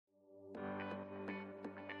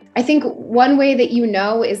I think one way that you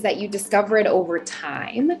know is that you discover it over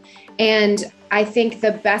time. And I think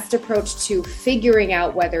the best approach to figuring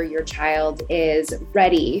out whether your child is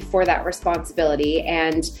ready for that responsibility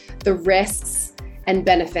and the risks and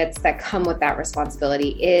benefits that come with that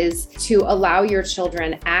responsibility is to allow your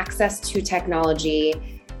children access to technology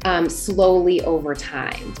slowly over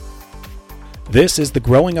time. This is the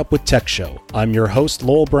Growing Up with Tech Show. I'm your host,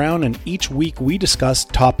 Lowell Brown, and each week we discuss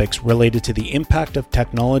topics related to the impact of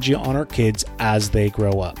technology on our kids as they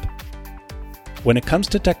grow up. When it comes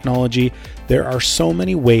to technology, there are so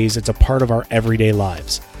many ways it's a part of our everyday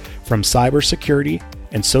lives. From cybersecurity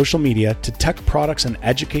and social media to tech products and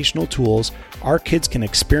educational tools, our kids can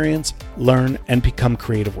experience, learn, and become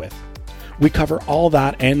creative with. We cover all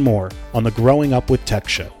that and more on the Growing Up with Tech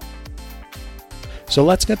Show. So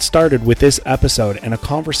let's get started with this episode and a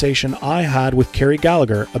conversation I had with Carrie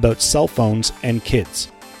Gallagher about cell phones and kids.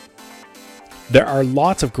 There are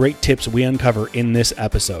lots of great tips we uncover in this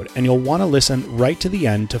episode, and you'll want to listen right to the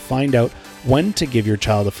end to find out when to give your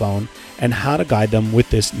child a phone and how to guide them with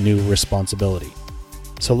this new responsibility.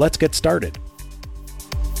 So let's get started.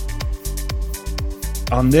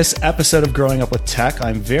 On this episode of Growing Up with Tech,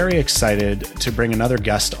 I'm very excited to bring another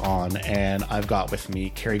guest on, and I've got with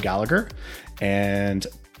me Carrie Gallagher. And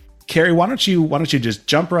Carrie, why don't you just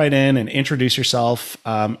jump right in and introduce yourself,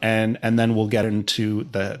 and then we'll get into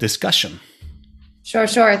the discussion. Sure.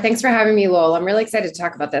 Thanks for having me, Lowell. I'm really excited to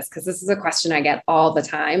talk about this because this is a question I get all the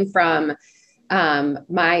time from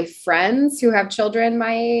my friends who have children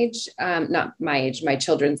my age, not my age, my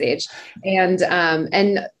children's age,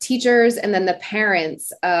 and teachers, and then the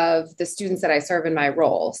parents of the students that I serve in my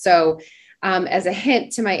role. So as a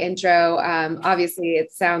hint to my intro, obviously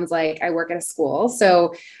it sounds like I work at a school.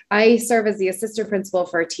 So I serve as the assistant principal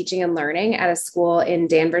for teaching and learning at a school in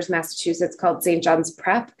Danvers, Massachusetts called St. John's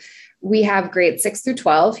Prep. We have grades 6 through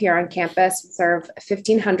 12 here on campus. We serve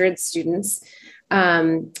 1,500 students,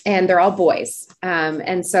 and they're all boys.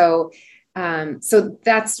 So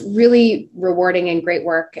that's really rewarding and great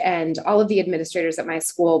work. And all of the administrators at my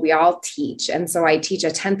school, we all teach. And so I teach a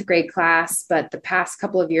 10th grade class, but the past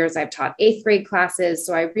couple of years I've taught 8th grade classes.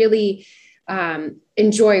 So I really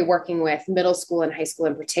enjoy working with middle school and high school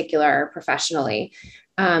in particular professionally.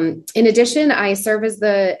 In addition, I serve as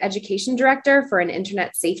the education director for an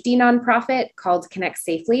internet safety nonprofit called Connect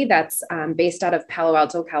Safely that's based out of Palo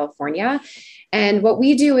Alto, California. And what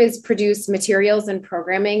we do is produce materials and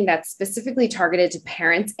programming that's specifically targeted to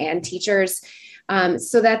parents and teachers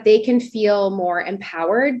so that they can feel more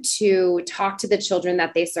empowered to talk to the children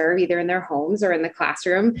that they serve, either in their homes or in the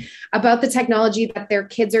classroom, about the technology that their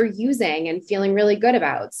kids are using and feeling really good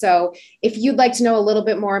about. So if you'd like to know a little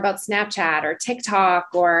bit more about Snapchat or TikTok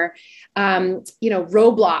or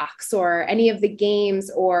Roblox or any of the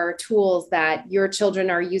games or tools that your children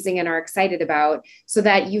are using and are excited about so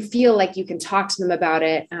that you feel like you can talk to them about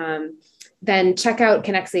it, then check out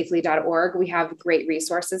connectsafely.org. We have great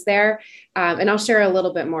resources there. And I'll share a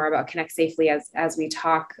little bit more about Connect Safely as we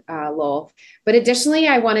talk, Lowell. But additionally,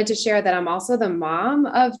 I wanted to share that I'm also the mom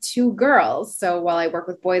of 2 girls. So while I work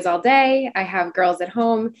with boys all day, I have girls at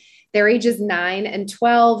home. Their ages 9 and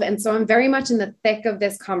 12. And so I'm very much in the thick of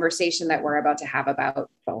this conversation that we're about to have about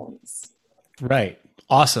phones. Right.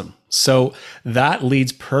 Awesome. So that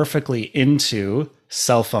leads perfectly into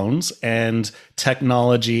cell phones and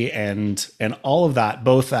technology and all of that,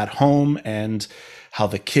 both at home and how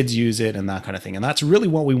the kids use it and that kind of thing. And that's really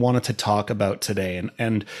what we wanted to talk about today.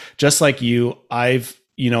 And just like you, the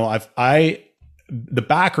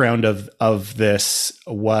background of this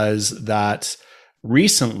was that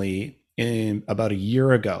recently, about a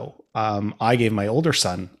year ago, I gave my older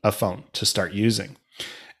son a phone to start using.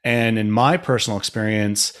 And in my personal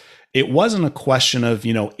experience, it wasn't a question of,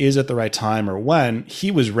 is it the right time or when. He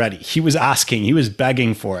was ready. He was asking, he was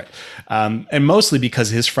begging for it. And mostly because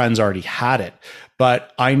his friends already had it.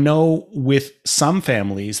 But I know with some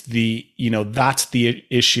families, that's the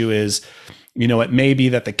issue is, it may be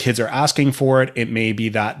that the kids are asking for it. It may be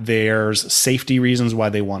that there's safety reasons why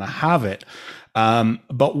they want to have it.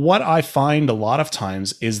 But what I find a lot of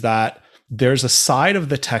times is that there's a side of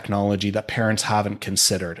the technology that parents haven't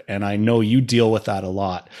considered. And I know you deal with that a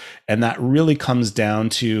lot. And that really comes down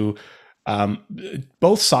to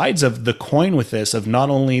both sides of the coin with this, of not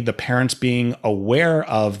only the parents being aware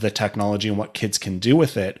of the technology and what kids can do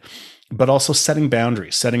with it, but also setting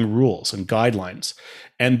boundaries, setting rules and guidelines.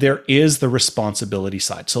 And there is the responsibility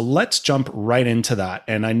side. So let's jump right into that.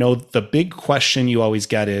 And I know the big question you always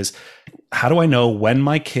get is, how do I know when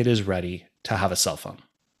my kid is ready to have a cell phone?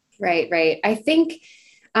 Right. I think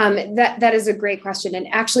That is a great question. And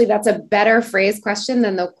actually, that's a better phrase question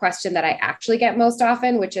than the question that I actually get most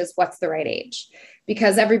often, which is, what's the right age?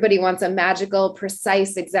 Because everybody wants a magical,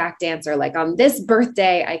 precise, exact answer. Like, on this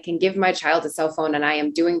birthday, I can give my child a cell phone and I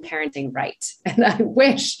am doing parenting right. And I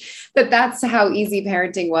wish that that's how easy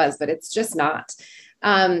parenting was, but it's just not.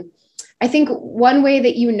 I think one way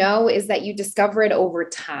that you know is that you discover it over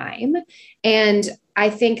time. And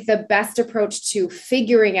I think the best approach to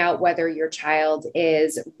figuring out whether your child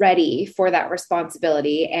is ready for that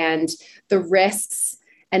responsibility and the risks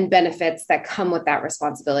and benefits that come with that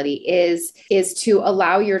responsibility is to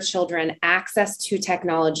allow your children access to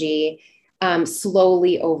technology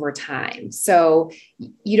slowly over time. So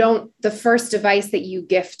the first device that you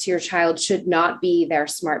gift to your child should not be their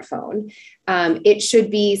smartphone. It should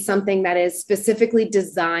be something that is specifically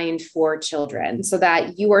designed for children so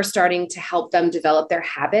that you are starting to help them develop their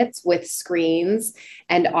habits with screens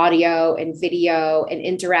and audio and video and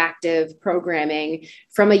interactive programming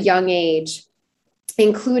from a young age,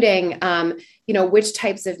 including, which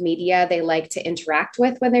types of media they like to interact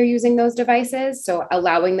with when they're using those devices. So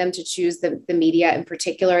allowing them to choose the media in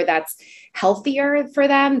particular that's healthier for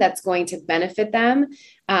them, that's going to benefit them,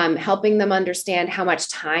 helping them understand how much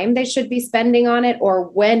time they should be spending on it, or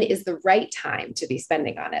when is the right time to be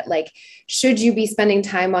spending on it. Like, should you be spending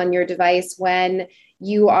time on your device when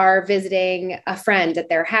you are visiting a friend at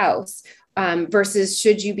their house? Versus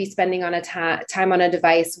should you be spending on time on a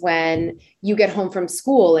device when you get home from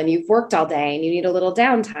school and you've worked all day and you need a little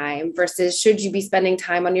downtime, versus should you be spending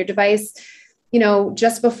time on your device,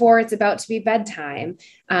 just before it's about to be bedtime?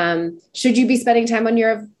 Should you be spending time on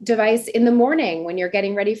your device in the morning when you're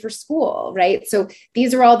getting ready for school, right? So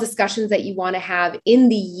these are all discussions that you want to have in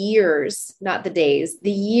the years, not the days, the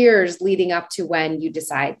years leading up to when you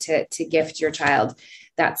decide to gift your child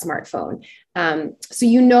that smartphone.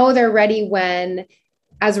 So they're ready when,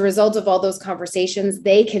 as a result of all those conversations,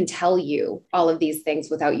 they can tell you all of these things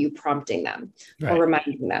without you prompting them or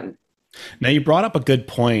reminding them. Now, you brought up a good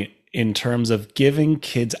point in terms of giving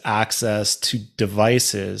kids access to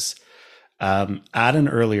devices at an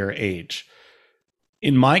earlier age.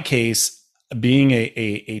 In my case, being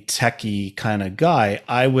a techie kind of guy,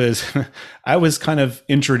 I was kind of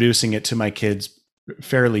introducing it to my kids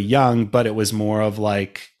fairly young, but it was more of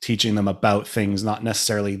like teaching them about things, not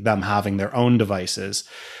necessarily them having their own devices.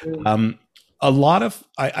 I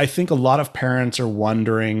think a lot of parents are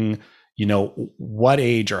wondering, what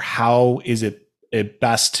age or how is it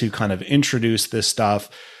best to kind of introduce this stuff,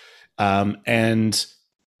 and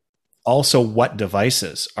also what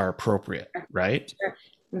devices are appropriate, right? Sure.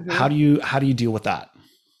 Mm-hmm. How do you deal with that?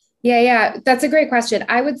 Yeah, that's a great question.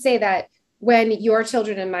 I would say that when your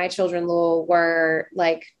children and my children, Lowell, were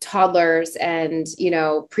like toddlers and,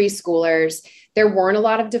 preschoolers, there weren't a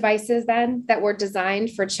lot of devices then that were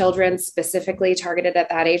designed for children specifically targeted at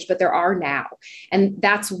that age, but there are now. And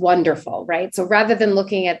that's wonderful, right? So rather than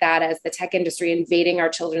looking at that as the tech industry invading our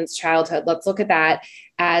children's childhood, let's look at that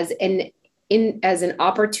as an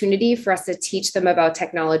opportunity for us to teach them about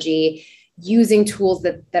technology, using tools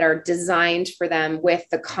that are designed for them, with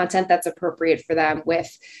the content that's appropriate for them,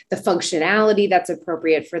 with the functionality that's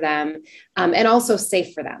appropriate for them, and also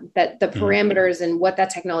safe for them. That the parameters and what that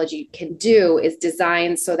technology can do is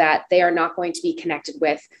designed so that they are not going to be connected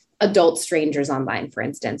with adult strangers online, for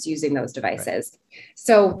instance, using those devices. Right.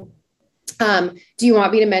 So do you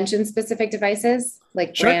want me to mention specific devices,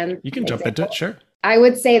 like sure, brand? You can jump into it, sure. I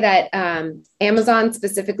would say that Amazon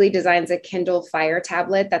specifically designs a Kindle Fire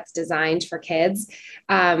tablet that's designed for kids.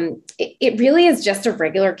 It really is just a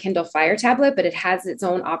regular Kindle Fire tablet, but it has its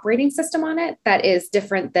own operating system on it that is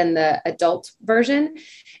different than the adult version.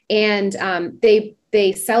 And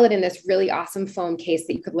they sell it in this really awesome foam case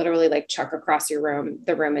that you could literally like chuck across the room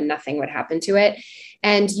and nothing would happen to it.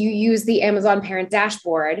 And you use the Amazon Parent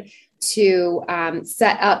Dashboard to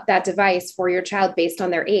set up that device for your child based on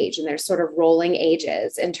their age. And there's sort of rolling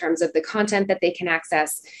ages in terms of the content that they can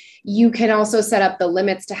access. You can also set up the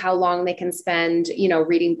limits to how long they can spend,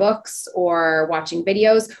 reading books or watching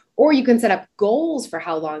videos, or you can set up goals for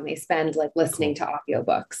how long they spend like listening to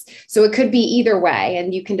audiobooks. So it could be either way,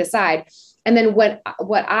 and you can decide. And then what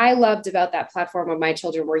I loved about that platform when my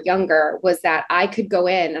children were younger was that I could go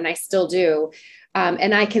in, and I still do,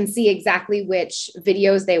 and I can see exactly which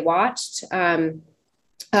videos they watched,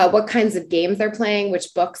 what kinds of games they're playing,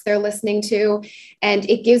 which books they're listening to. And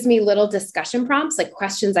it gives me little discussion prompts, like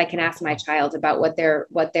questions I can ask my child about what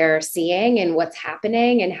they're seeing and what's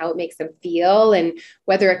happening and how it makes them feel and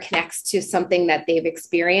whether it connects to something that they've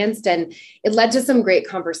experienced. And it led to some great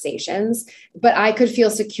conversations, but I could feel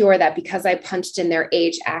secure that because I punched in their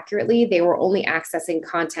age accurately, they were only accessing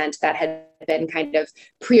content that had been kind of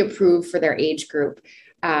pre-approved for their age group.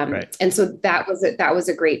 Right. And so that was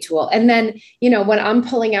a great tool. And then, you know, when I'm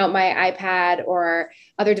pulling out my iPad or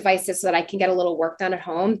other devices so that I can get a little work done at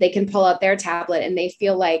home, they can pull out their tablet and they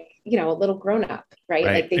feel like, you know, a little grown up, right?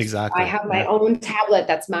 Right. Like I Exactly. have my Yeah. own tablet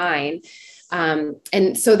that's mine.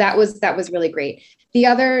 And so that was really great. The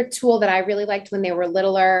other tool that I really liked when they were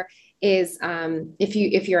littler is if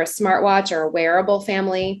you're a smartwatch or a wearable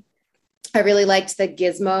family, I really liked the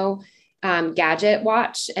Gizmo gadget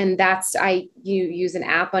watch, and you use an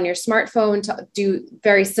app on your smartphone to do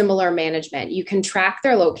very similar management. You can track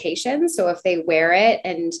their location, so if they wear it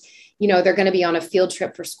and you know they're going to be on a field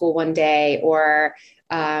trip for school one day, or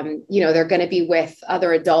you know they're going to be with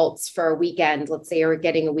other adults for a weekend, let's say, or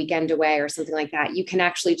getting a weekend away or something like that, you can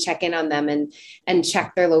actually check in on them and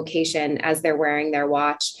check their location as they're wearing their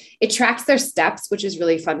watch. It tracks their steps, which is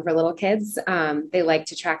really fun for little kids. They like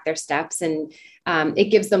to track their steps, and it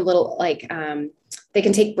gives them little they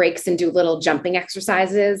can take breaks and do little jumping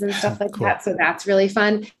exercises and stuff like Cool. that. So that's really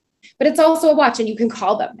fun. But it's also a watch, and you can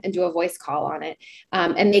call them and do a voice call on it.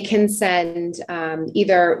 And they can send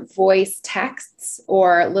either voice texts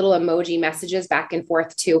or little emoji messages back and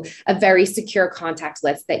forth to a very secure contact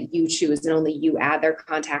list that you choose, and only you add their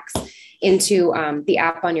contacts into the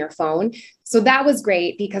app on your phone. So that was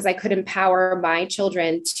great because I could empower my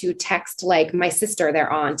children to text like my sister,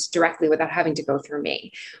 their aunt, directly without having to go through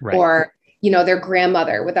me, Right. or, you know, their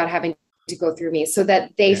grandmother without having to go through me, so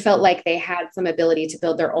that they felt like they had some ability to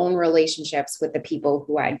build their own relationships with the people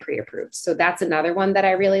who I'd pre-approved. So that's another one that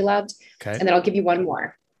I really loved. Okay. And then I'll give you one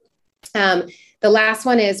more. The last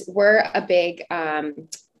one is we're a big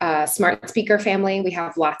smart speaker family. We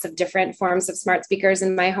have lots of different forms of smart speakers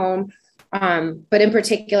in my home. But in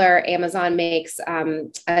particular, Amazon makes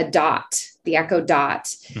a Dot, the Echo Dot,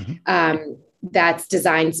 mm-hmm. That's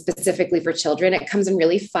designed specifically for children. It comes in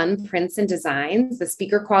really fun prints and designs. The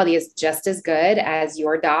speaker quality is just as good as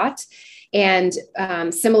your Dot. And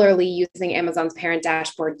similarly, using Amazon's parent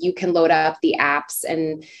dashboard, you can load up the apps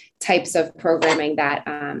and types of programming that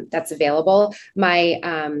that's available.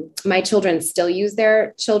 My children still use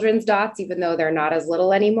their children's Dots, even though they're not as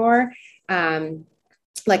little anymore.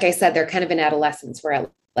 Like I said, they're kind of in adolescence. We're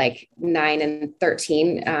at like 9 and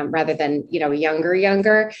 13 rather than, you know,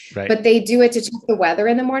 younger, right. But they do it to check the weather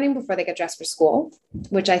in the morning before they get dressed for school,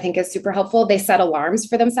 which I think is super helpful. They set alarms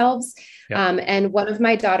for themselves. Yep. And one of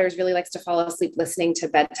my daughters really likes to fall asleep listening to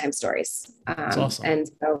bedtime stories. That's awesome. And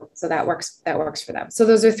so that works for them. So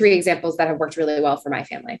those are 3 examples that have worked really well for my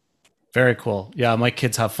family. Very cool. Yeah. My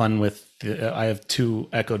kids have fun with, I have 2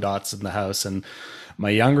 Echo Dots in the house, and my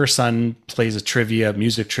younger son plays a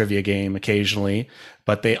music trivia game occasionally,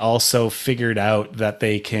 but they also figured out that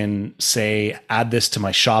they can say, add this to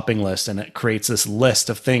my shopping list, and it creates this list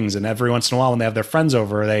of things. And every once in a while, when they have their friends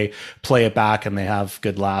over, they play it back and they have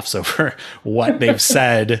good laughs over what they've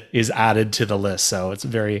said is added to the list. So it's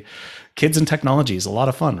kids and technology is a lot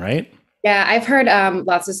of fun, right? Yeah, I've heard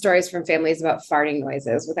lots of stories from families about farting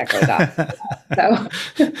noises with Echo Dots.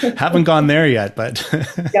 So haven't gone there yet, but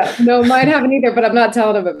yeah, no, mine haven't either. But I'm not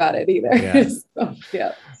telling them about it either. Yeah. So,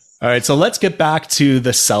 yeah. All right, so let's get back to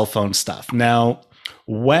the cell phone stuff now.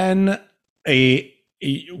 When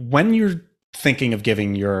you're thinking of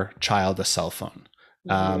giving your child a cell phone,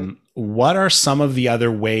 mm-hmm. What are some of the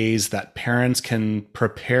other ways that parents can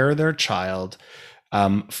prepare their child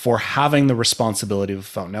for having the responsibility of a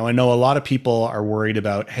phone? Now, I know a lot of people are worried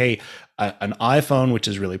about, hey, an iPhone, which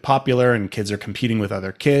is really popular and kids are competing with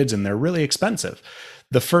other kids and they're really expensive.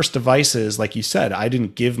 The first devices, like you said, I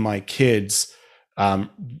didn't give my kids,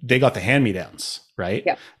 they got the hand-me-downs, right?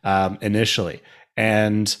 Yeah. Initially.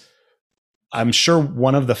 And I'm sure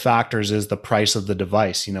one of the factors is the price of the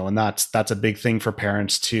device, you know, and that's a big thing for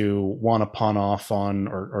parents to want to pawn off on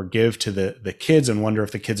or give to the kids and wonder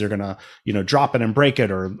if the kids are going to, you know, drop it and break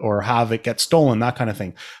it or have it get stolen, that kind of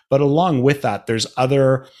thing. But along with that, there's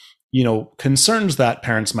other, you know, concerns that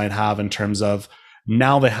parents might have in terms of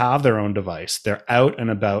now they have their own device, they're out and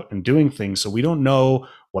about and doing things. So we don't know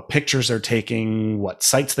what pictures they're taking, what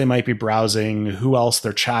sites they might be browsing, who else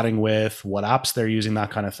they're chatting with, what apps they're using,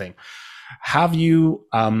 that kind of thing. Have you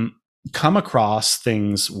come across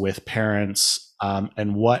things with parents,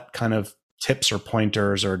 and what kind of tips or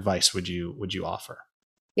pointers or advice would you offer?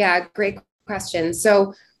 Yeah, great question.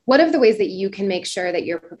 So one of the ways that you can make sure that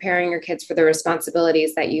you're preparing your kids for the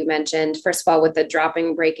responsibilities that you mentioned, first of all, with the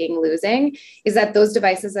dropping, breaking, losing, is that those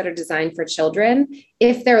devices that are designed for children,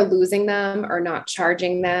 if they're losing them or not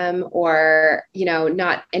charging them, or, you know,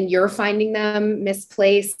 not, and you're finding them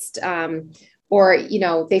misplaced, or,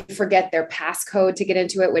 they forget their passcode to get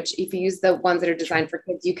into it, which if you use the ones that are designed for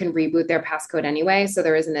kids, you can reboot their passcode anyway. So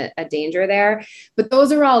there isn't a danger there. But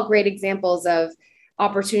those are all great examples of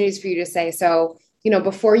opportunities for you to say, so,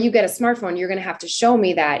 before you get a smartphone, you're going to have to show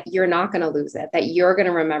me that you're not going to lose it, that you're going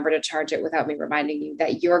to remember to charge it without me reminding you,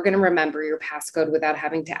 that you're going to remember your passcode without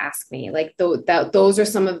having to ask me. Like those are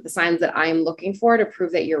some of the signs that I'm looking for to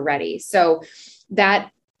prove that you're ready. So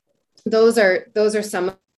those are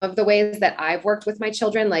some of the ways that I've worked with my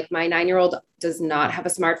children. Like my 9-year-old does not have a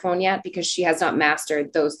smartphone yet because she has not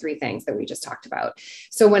mastered those 3 things that we just talked about.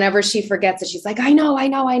 So whenever she forgets it, she's like, I know.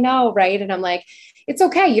 Right. And I'm like, it's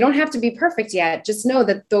okay. You don't have to be perfect yet. Just know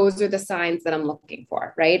that those are the signs that I'm looking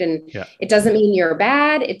for. Right. And It doesn't mean you're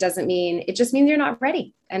bad. It just means you're not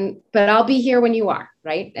ready. But I'll be here when you are.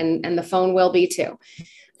 Right. And the phone will be too.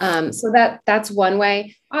 So that's one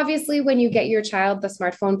way. Obviously, when you get your child the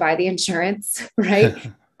smartphone, buy the insurance, right?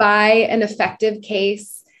 Buy an effective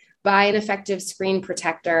case, buy an effective screen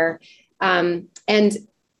protector, and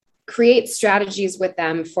create strategies with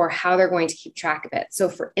them for how they're going to keep track of it. So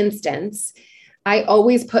for instance, I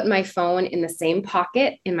always put my phone in the same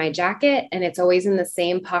pocket in my jacket, and it's always in the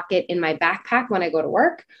same pocket in my backpack when I go to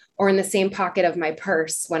work, or in the same pocket of my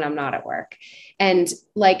purse when I'm not at work. And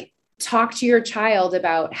talk to your child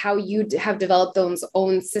about how you have developed those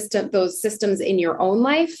systems in your own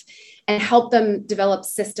life, and help them develop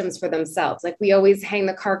systems for themselves. Like we always hang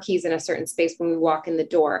the car keys in a certain space when we walk in the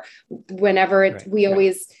door. We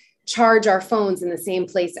always charge our phones in the same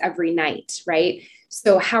place every night, right?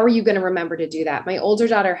 So how are you going to remember to do that? My older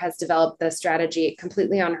daughter has developed the strategy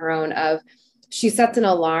completely on her own of she sets an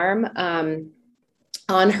alarm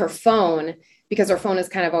on her phone, because her phone is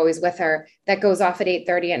kind of always with her, that goes off at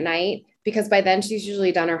 8:30 at night, because by then she's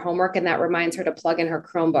usually done her homework, and that reminds her to plug in her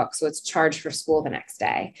Chromebook so it's charged for school the next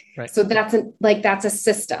day. Right. So that's a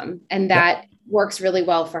system, and that works really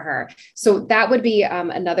well for her. So that would be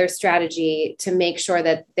another strategy to make sure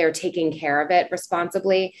that they're taking care of it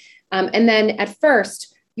responsibly. And then at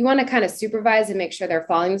first, you want to kind of supervise and make sure they're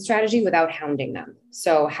following the strategy without hounding them.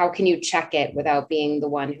 So how can you check it without being the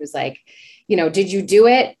one who's like, did you do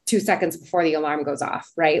it 2 seconds before the alarm goes off,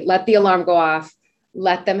 right? Let the alarm go off.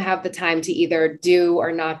 Let them have the time to either do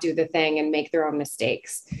or not do the thing and make their own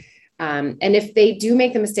mistakes. And if they do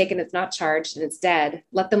make the mistake and it's not charged and it's dead,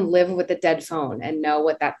 let them live with the dead phone and know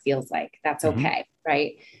what that feels like. That's okay,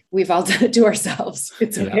 right? We've all done it to ourselves.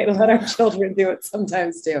 It's okay to let our children do it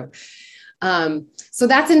sometimes too. So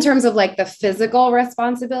that's in terms of like the physical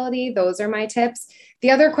responsibility. Those are my tips.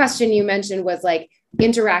 The other question you mentioned was like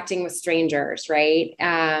interacting with strangers, right?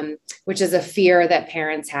 Which is a fear that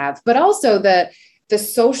parents have, but also the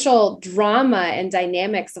social drama and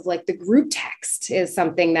dynamics of like the group text is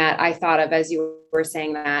something that I thought of as you were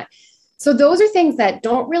saying that. So those are things that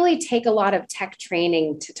don't really take a lot of tech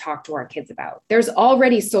training to talk to our kids about. There's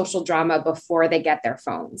already social drama before they get their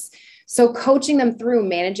phones. So coaching them through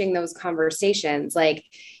managing those conversations, like,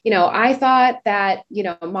 I thought that,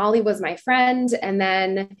 Molly was my friend. And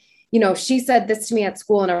then, she said this to me at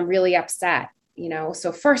school and I'm really upset.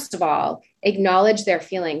 So first of all, acknowledge their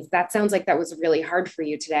feelings. That sounds like that was really hard for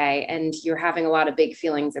you today, and you're having a lot of big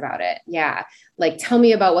feelings about it. Yeah. Like, tell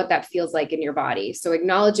me about what that feels like in your body. So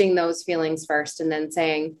acknowledging those feelings first, and then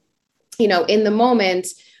saying, in the moment,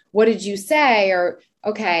 what did you say? Or,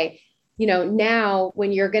 okay, now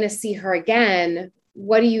when you're going to see her again,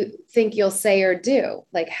 what do you think you'll say or do?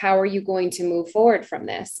 Like, how are you going to move forward from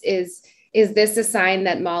this? Is this a sign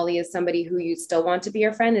that Molly is somebody who you still want to be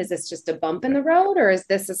your friend? Is this just a bump in the road? Or is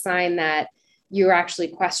this a sign that you're actually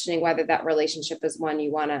questioning whether that relationship is one you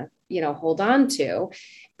want to, hold on to?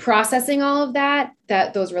 Processing all of that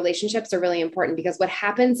those relationships are really important, because what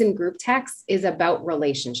happens in group texts is about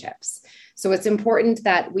relationships. So it's important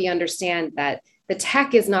that we understand that the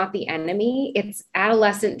tech is not the enemy. It's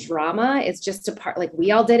adolescent drama. It's just a part, like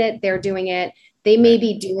we all did it. They're doing it. They may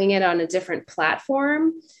be doing it on a different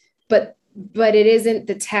platform, but it isn't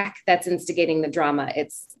the tech that's instigating the drama.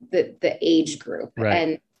 It's the age group,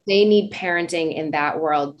 and they need parenting in that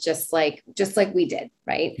world, just like we did.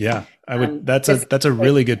 Right. Yeah. I would, that's a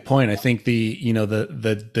really good point. I think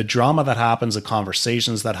the drama that happens, the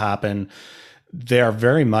conversations that happen, they are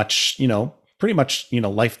very much, pretty much,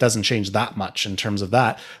 life doesn't change that much in terms of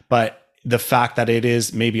that, but the fact that it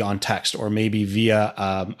is maybe on text or maybe via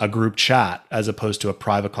a group chat as opposed to a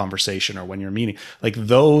private conversation or when you're meeting, like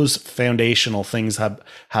those foundational things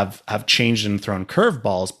have changed and thrown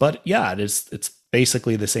curveballs. But yeah, it's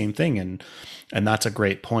basically the same thing, and that's a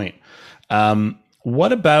great point.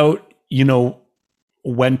 What about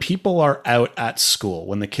when people are out at school,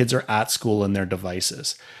 when the kids are at school in their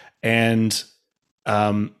devices, and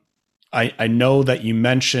I know that you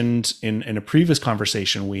mentioned in a previous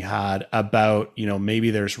conversation we had about,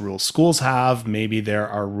 maybe there's rules schools have, maybe there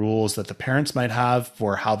are rules that the parents might have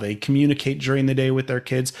for how they communicate during the day with their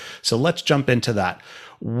kids. So let's jump into that.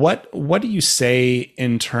 What do you say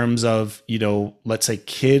in terms of, let's say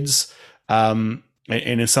kids, and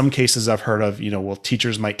in some cases I've heard of,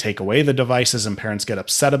 teachers might take away the devices and parents get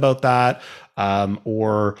upset about that.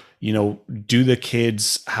 Or, do the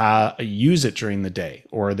kids use it during the day,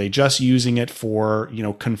 or are they just using it for,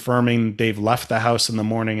 confirming they've left the house in the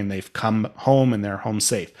morning and they've come home and they're home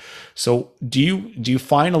safe? So do you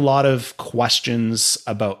find a lot of questions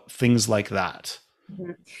about things like that?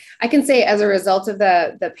 Mm-hmm. I can say as a result of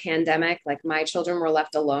the pandemic, like my children were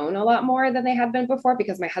left alone a lot more than they had been before,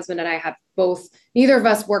 because my husband and I have neither of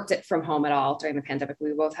us worked it from home at all during the pandemic.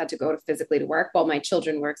 We both had to go physically to work while my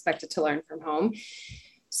children were expected to learn from home.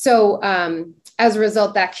 So as a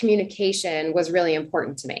result, that communication was really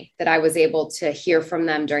important to me, that I was able to hear from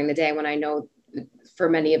them during the day when I know for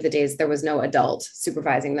many of the days there was no adult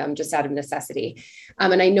supervising them just out of necessity.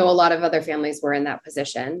 And I know a lot of other families were in that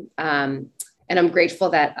position. And I'm grateful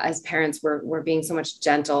that as parents, we're being so much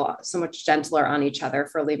gentler on each other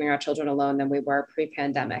for leaving our children alone than we were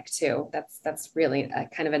pre-pandemic too. That's really a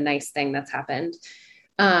kind of a nice thing that's happened.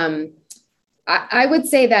 I would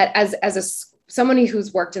say that as someone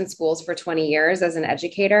who's worked in schools for 20 years as an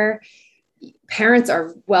educator, parents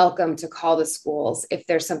are welcome to call the schools if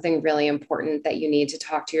there's something really important that you need to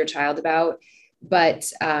talk to your child about. But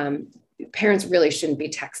parents really shouldn't be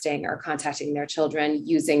texting or contacting their children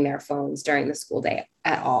using their phones during the school day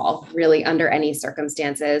at all, really, under any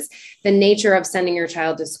circumstances. The nature of sending your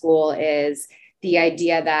child to school is the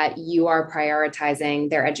idea that you are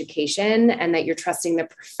prioritizing their education and that you're trusting the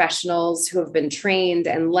professionals who have been trained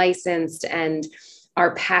and licensed and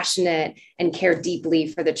are passionate and care deeply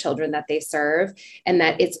for the children that they serve, and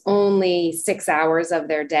that it's only 6 hours of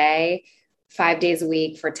their day, 5 days a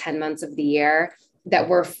week for 10 months of the year that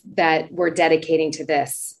we're dedicating to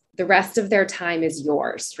this. The rest of their time is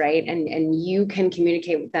yours, right? And you can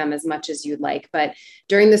communicate with them as much as you'd like. But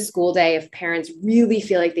during the school day, if parents really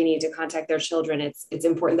feel like they need to contact their children, it's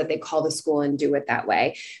important that they call the school and do it that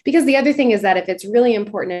way. Because the other thing is that if it's really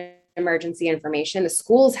important emergency information, the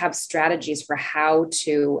schools have strategies for how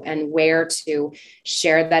to and where to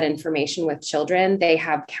share that information with children. They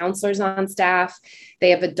have counselors on staff.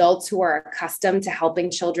 They have adults who are accustomed to helping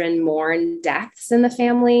children mourn deaths in the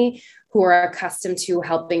family, who are accustomed to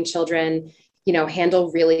helping children, handle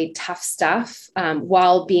really tough stuff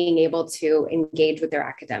while being able to engage with their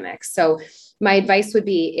academics. So my advice would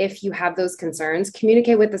be, if you have those concerns,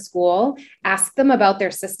 communicate with the school, ask them about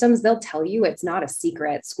their systems. They'll tell you. It's not a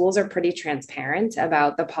secret. Schools are pretty transparent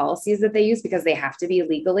about the policies that they use because they have to be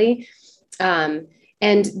legally.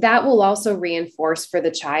 And that will also reinforce for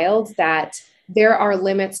the child that there are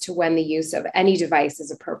limits to when the use of any device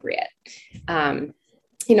is appropriate.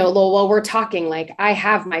 While we're talking, like, I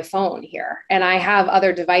have my phone here and I have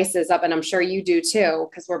other devices up, and I'm sure you do too,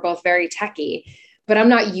 because we're both very techie, but I'm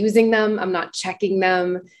not using them. I'm not checking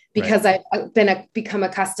them because right. I've become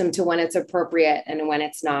accustomed to when it's appropriate and when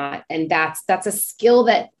it's not. And that's a skill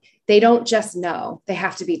that they don't just know. They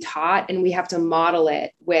have to be taught, and we have to model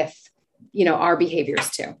it with, our behaviors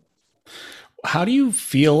too. How do you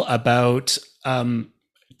feel about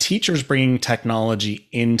teachers bringing technology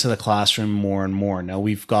into the classroom more and more? Now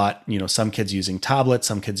we've got, some kids using tablets,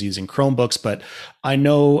 some kids using Chromebooks, but I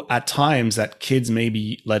know at times that kids may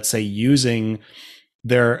be, let's say, using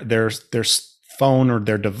their phone or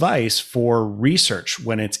their device for research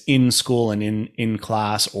when it's in school and in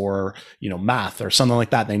class, or, math or something like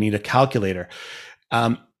that. They need a calculator.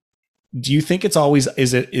 Do you think it's always,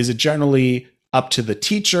 is it generally up to the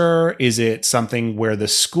teacher? Is it something where the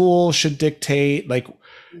school should dictate? Like,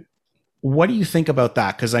 what do you think about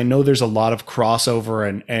that? Because I know there's a lot of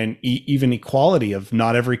crossover and even equality of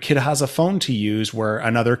not every kid has a phone to use where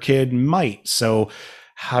another kid might. So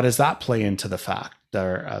how does that play into the fact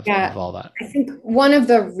of all that? I think one of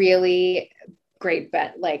the really great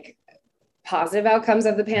positive outcomes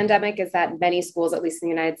of the pandemic is that many schools, at least in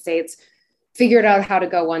the United States, figured out how to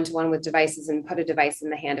go one-to-one with devices and put a device in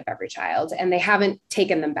the hand of every child. And they haven't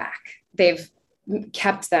taken them back. They've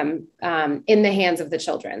kept them in the hands of the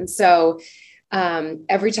children. So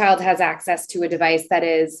every child has access to a device that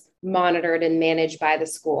is monitored and managed by the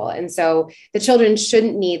school. And so the children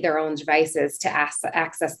shouldn't need their own devices to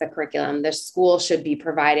access the curriculum. The school should be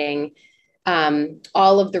providing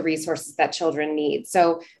all of the resources that children need.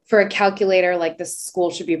 So for a calculator, like, the school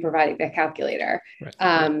should be providing the calculator.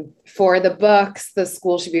 Right. For the books, the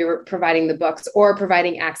school should be providing the books or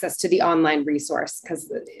providing access to the online resource.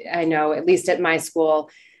 Because I know, at least at my school,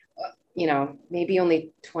 maybe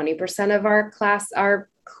only 20% of our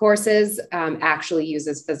courses actually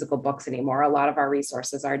uses physical books anymore. A lot of our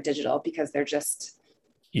resources are digital because they're just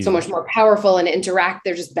so much more powerful and interact.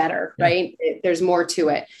 They're just better, right? There's more to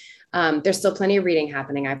it. There's still plenty of reading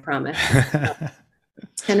happening, I promise,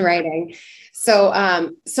 and writing. So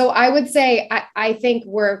I would say, I think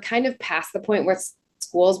we're kind of past the point where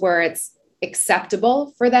schools where it's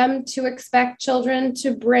acceptable for them to expect children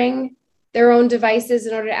to bring their own devices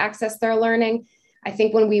in order to access their learning. I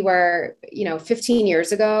think when we were, 15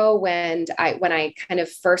 years ago, when I kind of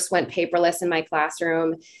first went paperless in my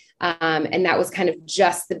classroom, and that was kind of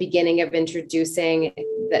just the beginning of introducing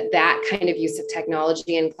that kind of use of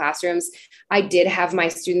technology in classrooms. I did have my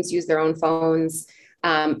students use their own phones.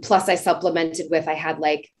 Plus I supplemented with, I had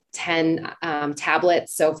like 10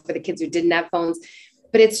 tablets. So for the kids who didn't have phones,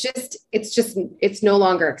 but it's no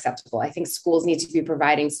longer acceptable. I think schools need to be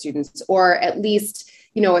providing students, or at least,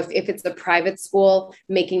 if it's a private school,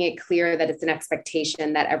 making it clear that it's an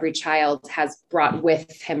expectation that every child has brought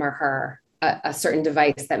with him or her a certain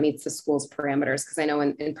device that meets the school's parameters. Because I know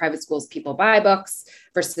in private schools, people buy books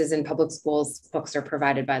versus in public schools, books are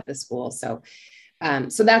provided by the school. So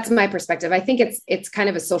that's my perspective. I think it's kind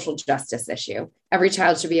of a social justice issue. Every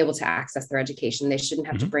child should be able to access their education. They shouldn't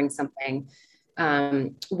have to bring something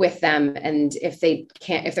with them. And if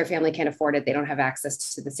their family can't afford it, they don't have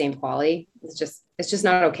access to the same quality. It's just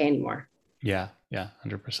not okay anymore. Yeah.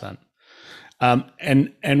 100%.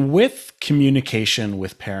 And with communication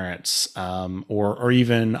with parents, or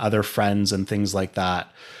even other friends and things like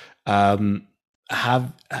that,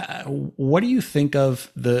 what do you think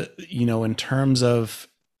of in terms of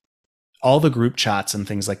all the group chats and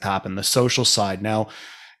things like that and the social side? Now,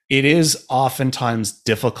 it is oftentimes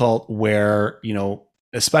difficult where,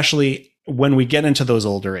 especially when we get into those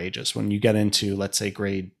older ages, when you get into, let's say,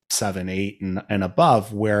 grade 7, 8 and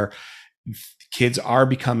above, where kids are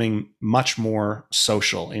becoming much more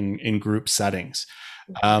social in group settings.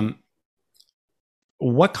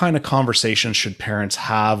 What kind of conversations should parents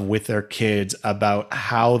have with their kids about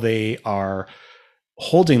how they are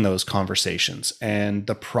holding those conversations and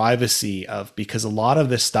the privacy of, because a lot of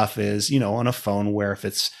this stuff is, on a phone where if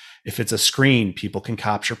it's a screen, people can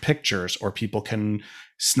capture pictures or people can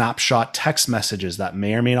snapshot text messages that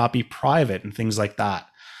may or may not be private and things like that.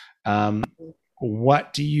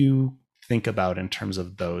 What do you think about in terms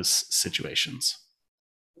of those situations?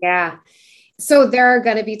 Yeah. So there are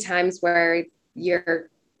going to be times where your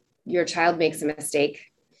child makes a mistake,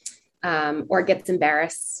 or gets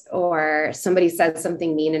embarrassed, or somebody says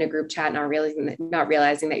something mean in a group chat, not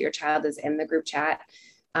realizing that your child is in the group chat,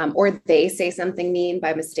 or they say something mean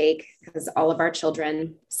by mistake, because all of our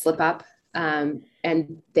children slip up,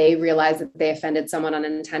 and they realize that they offended someone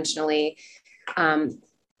unintentionally.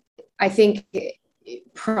 I think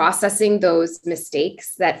processing those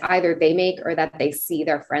mistakes that either they make or that they see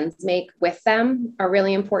their friends make with them are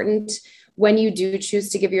really important. When you do choose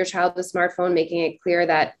to give your child a smartphone, making it clear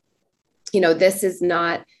that, this is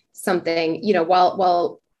not something,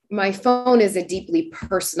 while my phone is a deeply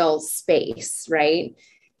personal space, right?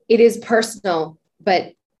 It is personal,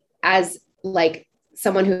 but as like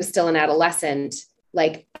someone who's still an adolescent,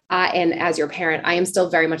 and as your parent, I am still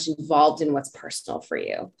very much involved in what's personal for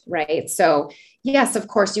you, right? So yes, of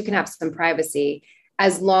course, you can have some privacy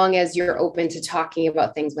as long as you're open to talking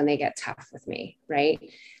about things when they get tough with me, right?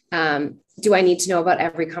 Do I need to know about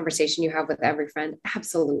every conversation you have with every friend?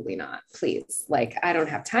 Absolutely not. Please. I don't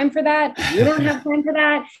have time for that. You don't have time for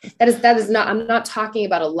that. That is not, I'm not talking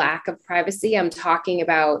about a lack of privacy. I'm talking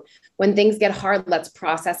about when things get hard, let's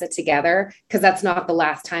process it together, because that's not the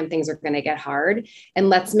last time things are going to get hard. And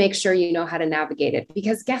let's make sure you know how to navigate it,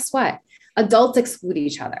 because guess what? Adults exclude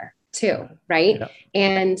each other too, right? Yeah.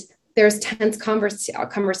 And there's tense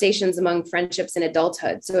conversations among friendships in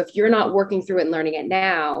adulthood. So if you're not working through it and learning it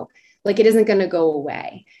now, it isn't going to go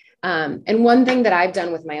away. And one thing that I've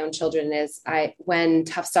done with my own children is when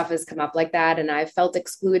tough stuff has come up like that, and I've felt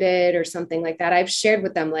excluded or something like that, I've shared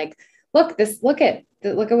with them, look at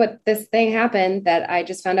what this thing happened that I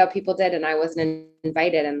just found out people did, and I wasn't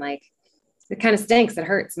invited. And it kind of stinks. It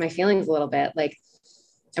hurts my feelings a little bit.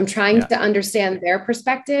 I'm trying to understand their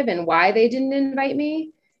perspective and why they didn't invite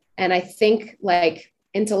me. And I think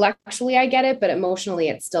intellectually I get it, but emotionally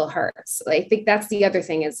it still hurts. I think that's the other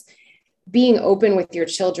thing, is being open with your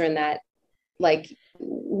children that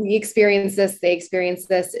we experience this, they experience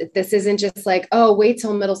this. This isn't just oh, wait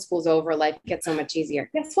till middle school's over, life gets so much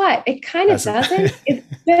easier. Guess what? It kind of doesn't. It's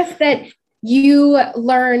just that you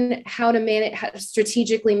learn how to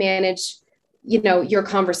strategically manage, your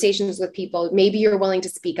conversations with people. Maybe you're willing to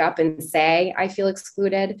speak up and say, I feel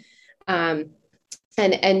excluded.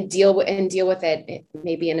 and deal with it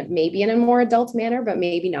maybe in a more adult manner, but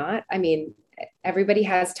maybe not. I mean, everybody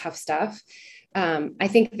has tough stuff. I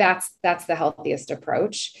think that's the healthiest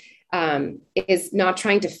approach, is not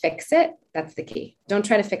trying to fix it. That's the key. Don't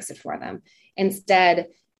try to fix it for them. Instead,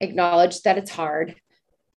 acknowledge that it's hard.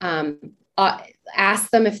 Ask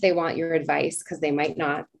them if they want your advice, because they might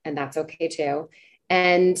not, and that's okay too.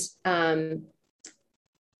 And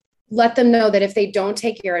let them know that if they don't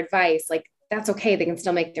take your advice, like, that's okay. They can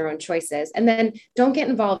still make their own choices. And then don't get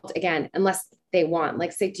involved again unless they want.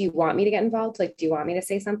 Like, say, do you want me to get involved? Like, do you want me to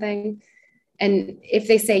say something? And if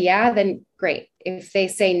they say yeah, then great. If they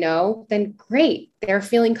say no, then great. They're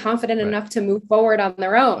feeling confident enough to move forward on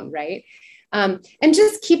their own, right? And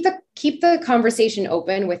just keep the conversation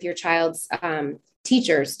open with your child's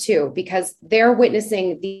teachers too, because they're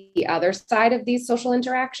witnessing the other side of these social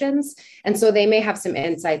interactions. And so they may have some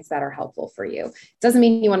insights that are helpful for you. It doesn't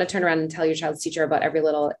mean you want to turn around and tell your child's teacher about every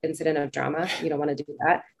little incident of drama. You don't want to do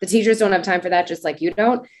that. The teachers don't have time for that, just like you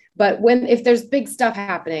don't. But if there's big stuff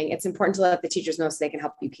happening, it's important to let the teachers know so they can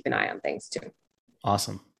help you keep an eye on things too.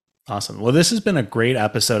 Awesome. Well, this has been a great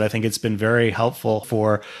episode. I think it's been very helpful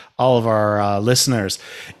for all of our listeners.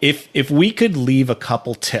 If we could leave a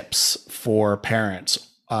couple tips for parents,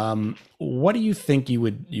 what do you think you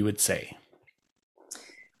would say?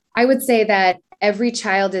 I would say that every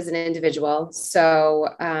child is an individual.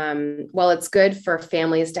 So while it's good for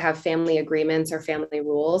families to have family agreements or family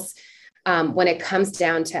rules, when it comes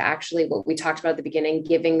down to actually what we talked about at the beginning,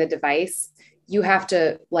 giving the device, you have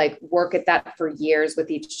to work at that for years with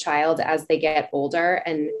each child as they get older,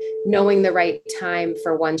 and knowing the right time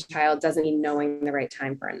for one child doesn't mean knowing the right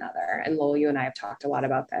time for another. And Lowell, you and I have talked a lot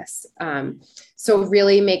about this. So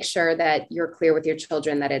really make sure that you're clear with your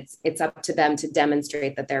children that it's up to them to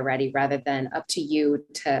demonstrate that they're ready, rather than up to you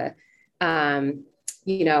to,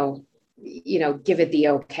 give it the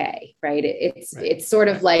okay, right? It's sort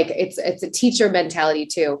of like, it's a teacher mentality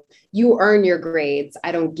too. You earn your grades.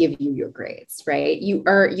 I don't give you your grades, right? You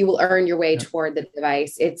will earn your way toward the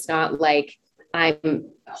device. It's not like I'm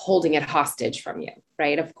holding it hostage from you,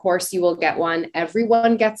 right? Of course you will get one.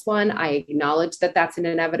 Everyone gets one. I acknowledge that that's an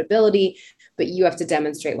inevitability, but you have to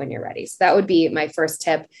demonstrate when you're ready. So that would be my first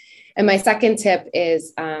tip. And my second tip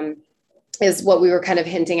is what we were kind of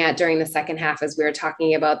hinting at during the second half, as we were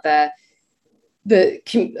talking about the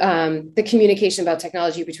communication about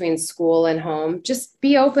technology between school and home. Just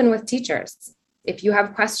be open with teachers. If you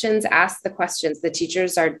have questions, ask the questions. The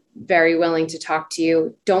teachers are very willing to talk to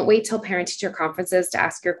you. Don't wait till parent-teacher conferences to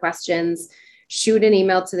ask your questions. Shoot an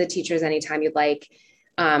email to the teachers anytime you'd like.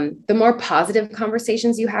 The more positive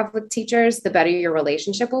conversations you have with teachers, the better your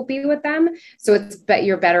relationship will be with them. So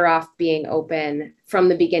you're better off being open from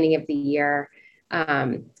the beginning of the year.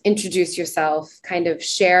 Introduce yourself, kind of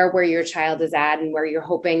share where your child is at and where you're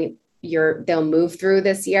hoping they'll move through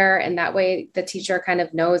this year. And that way the teacher kind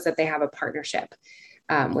of knows that they have a partnership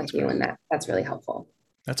with you. And that's really helpful.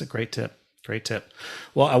 That's a great tip. Great tip.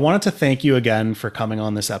 Well, I wanted to thank you again for coming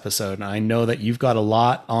on this episode. And I know that you've got a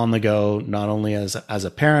lot on the go, not only as a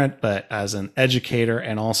parent, but as an educator,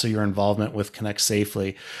 and also your involvement with Connect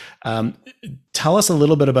Safely. Tell us a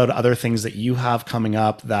little bit about other things that you have coming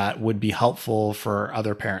up that would be helpful for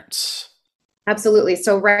other parents. Absolutely.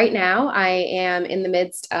 So right now I am in the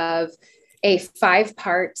midst of a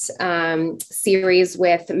 5-part series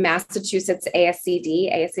with Massachusetts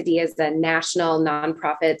ASCD. ASCD is the national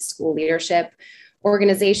nonprofit school leadership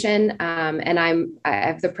organization. And I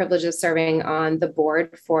have the privilege of serving on the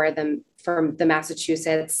board for the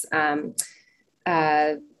Massachusetts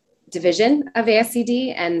division of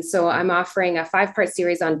ASCD. And so I'm offering a 5-part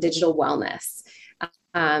series on digital wellness.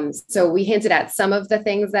 So we hinted at some of the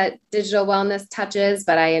things that digital wellness touches,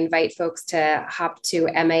 but I invite folks to hop to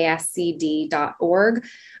mascd.org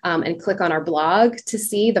and click on our blog to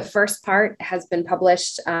see. The first part has been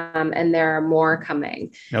published and there are more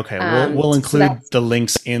coming. Okay. We'll include the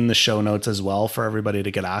links in the show notes as well for everybody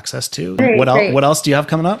to get access to. Great. What else do you have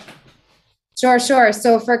coming up? Sure.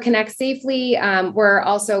 So for Connect Safely, we're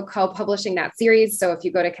also co-publishing that series. So if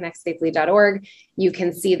you go to connectsafely.org, you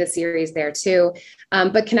can see the series there too.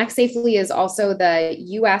 But Connect Safely is also the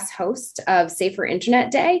U.S. host of Safer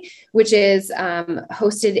Internet Day, which is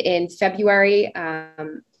hosted in February,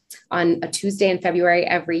 on a Tuesday in February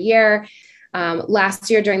every year.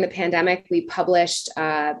 Last year during the pandemic, we published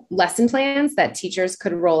lesson plans that teachers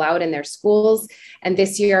could roll out in their schools. And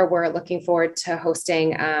this year we're looking forward to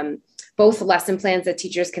hosting both lesson plans that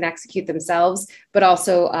teachers can execute themselves, but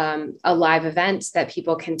also a live event that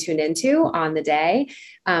people can tune into on the day.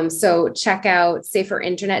 So check out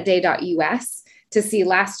saferinternetday.us to see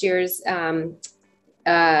last year's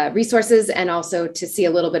resources, and also to see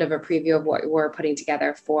a little bit of a preview of what we're putting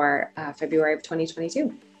together for February of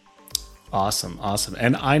 2022. Awesome.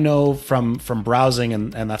 And I know from browsing,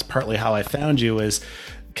 and that's partly how I found you, is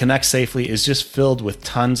Connect Safely is just filled with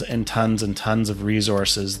tons and tons and tons of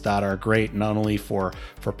resources that are great, not only for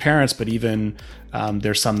parents, but even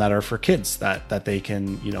there's some that are for kids that they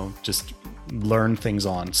can, just learn things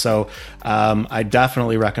on. So I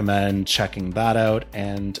definitely recommend checking that out.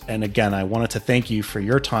 And again, I wanted to thank you for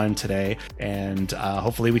your time today, and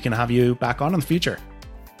hopefully we can have you back on in the future.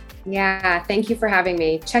 Yeah, thank you for having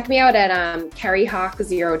me. Check me out at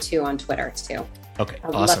CarrieHawk02 on Twitter too. Okay,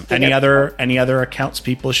 awesome. Any other accounts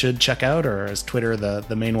people should check out, or is Twitter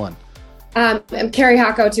the main one? I'm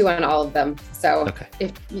CarrieHawk02 on all of them. So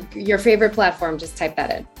if your favorite platform, just type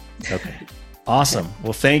that in. Okay, awesome.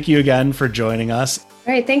 Well, thank you again for joining us.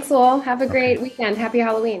 All right, thanks, Lowell. Have a great weekend. Happy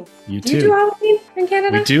Halloween. You too. Do you do Halloween in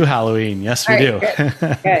Canada? We do Halloween. Yes, we do.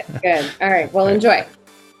 Good. All right, well, enjoy.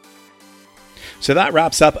 So that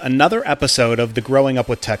wraps up another episode of the Growing Up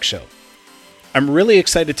with Tech Show. I'm really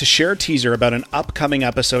excited to share a teaser about an upcoming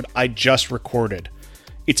episode I just recorded.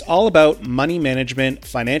 It's all about money management,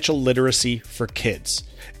 financial literacy for kids.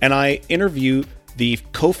 And I interview the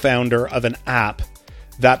co-founder of an app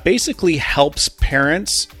that basically helps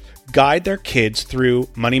parents guide their kids through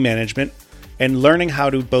money management and learning how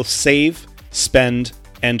to both save, spend,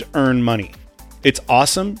 and earn money. It's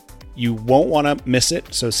awesome. You won't want to miss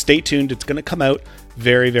it, so stay tuned. It's going to come out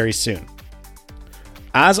very, very soon.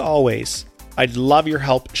 As always, I'd love your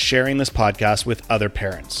help sharing this podcast with other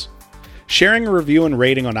parents. Sharing a review and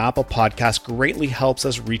rating on Apple Podcasts greatly helps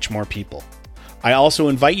us reach more people. I also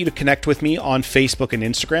invite you to connect with me on Facebook and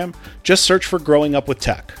Instagram. Just search for Growing Up with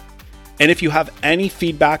Tech. And if you have any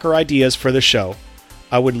feedback or ideas for the show,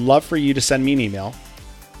 I would love for you to send me an email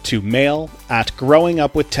to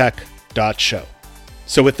mail@growingupwithtech.show.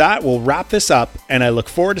 So with that, we'll wrap this up, and I look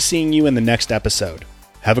forward to seeing you in the next episode.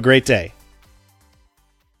 Have a great day.